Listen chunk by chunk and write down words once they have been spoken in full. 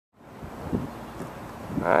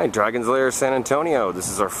Alright, Dragon's Lair San Antonio. This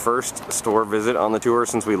is our first store visit on the tour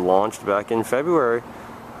since we launched back in February.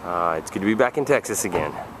 It's good to be back in Texas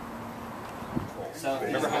again.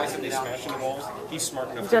 Remember how I said they smashed in the walls? He's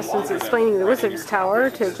smart enough. Justin's explaining the Wizard's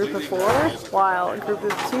Tower to a group of 4, while a group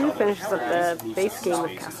of 2 finishes up the base game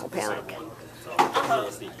of Castle Panic.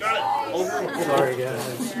 Sorry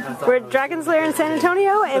guys. We're at Dragon's Lair in San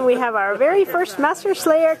Antonio, and we have our very first Master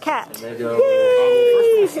Slayer cat.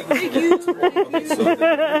 Yay!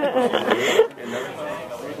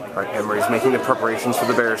 Alright, Emery's making the preparations for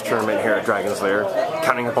the Bears tournament here at Dragon's Lair,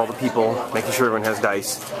 counting up all the people, making sure everyone has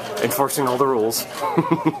dice, enforcing all the rules. As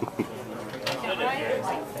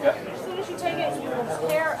soon as you take it, you will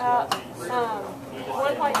pair up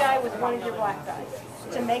one white die with one of your black dice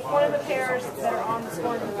to make one of the pairs that are on the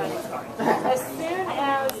scoring device. As soon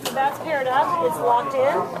as that's paired up, it's locked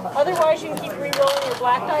in. Otherwise, you can keep re-rolling your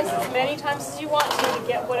black dice as many times as you want to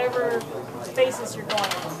get whatever faces you're going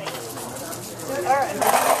with. All right.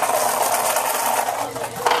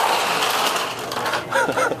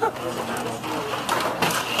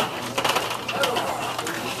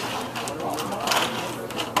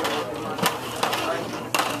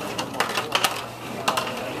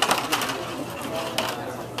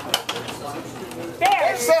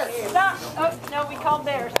 Stop! Oh, no, we called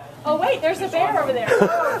bears. Oh, wait, there's a bear over there.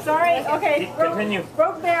 Oh, sorry. Okay, Continue.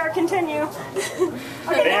 Broke bear, continue.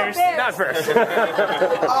 Okay, Bears. Not first.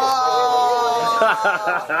 All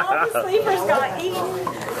the sleepers got eaten.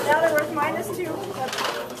 Now they're worth -2.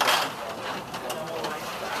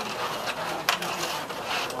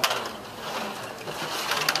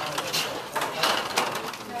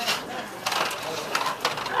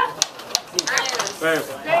 Bears.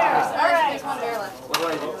 Bears, all right.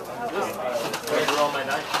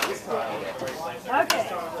 Okay,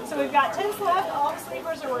 so we've got 10 left. All the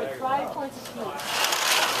sleepers are worth 5 points each.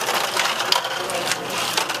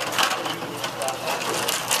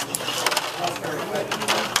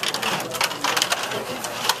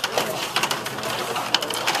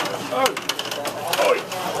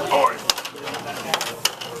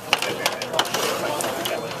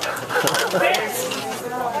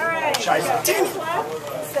 Alright, so 10 left.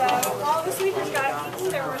 So all the sleepers got eaten.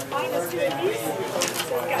 There were -2 apiece. So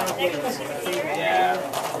we've got -2 here. Yeah.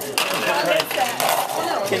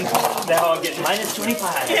 Now I'll get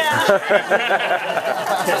 -25. Yeah.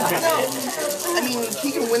 I mean,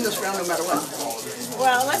 he can win this round no matter what.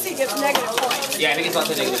 Well, unless he gets negative points. Yeah, I think it's lots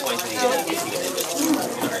of negative points when you get it.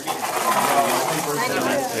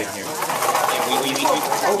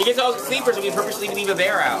 He gets all the sleepers and we purposely leave a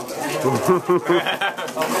bear out.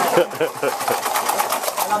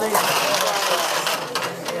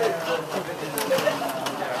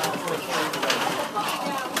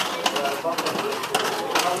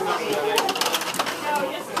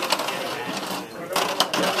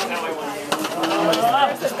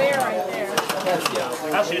 There's a bear right there.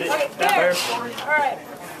 I'll shoot it. Okay, bear. Alright,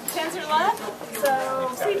 10s are left. So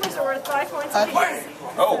sleepers are worth 5 points apiece.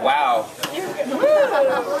 Oh, wow.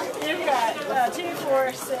 You've got 2,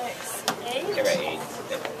 4, 6, 8. Okay, right, 8.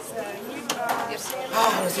 So you are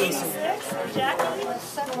Sammy 86. Jackie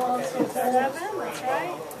 7. That's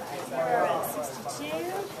right. You're at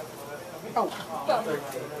 62. Oh.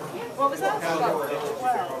 What was that? 12.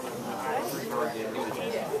 84.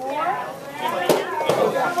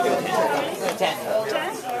 10. 10. All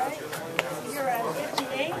right. You're at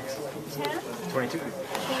 58. 10. 22. 22.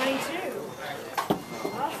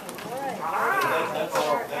 Awesome. All right. We're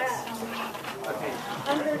at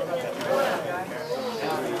 101.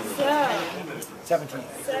 So, 17.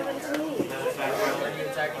 17.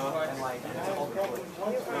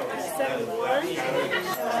 71.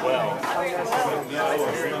 12. You are at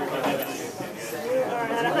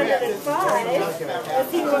 105.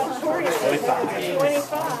 Let's see what Tori is. 25.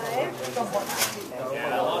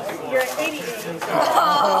 You're at 88.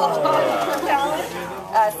 Colin?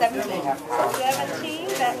 17. 17.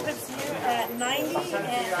 That puts you at 90. And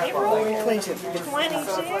April? 22.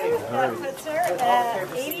 22. That puts her at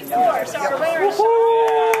 84. So our winner is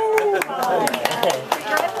Sean.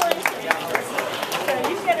 Congratulations. So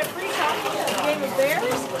you get a free copy of the game of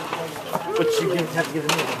Bears. But you didn't have to give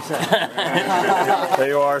me There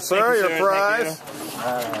you are, sir, your prize.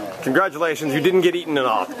 Congratulations, you didn't get eaten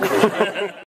enough.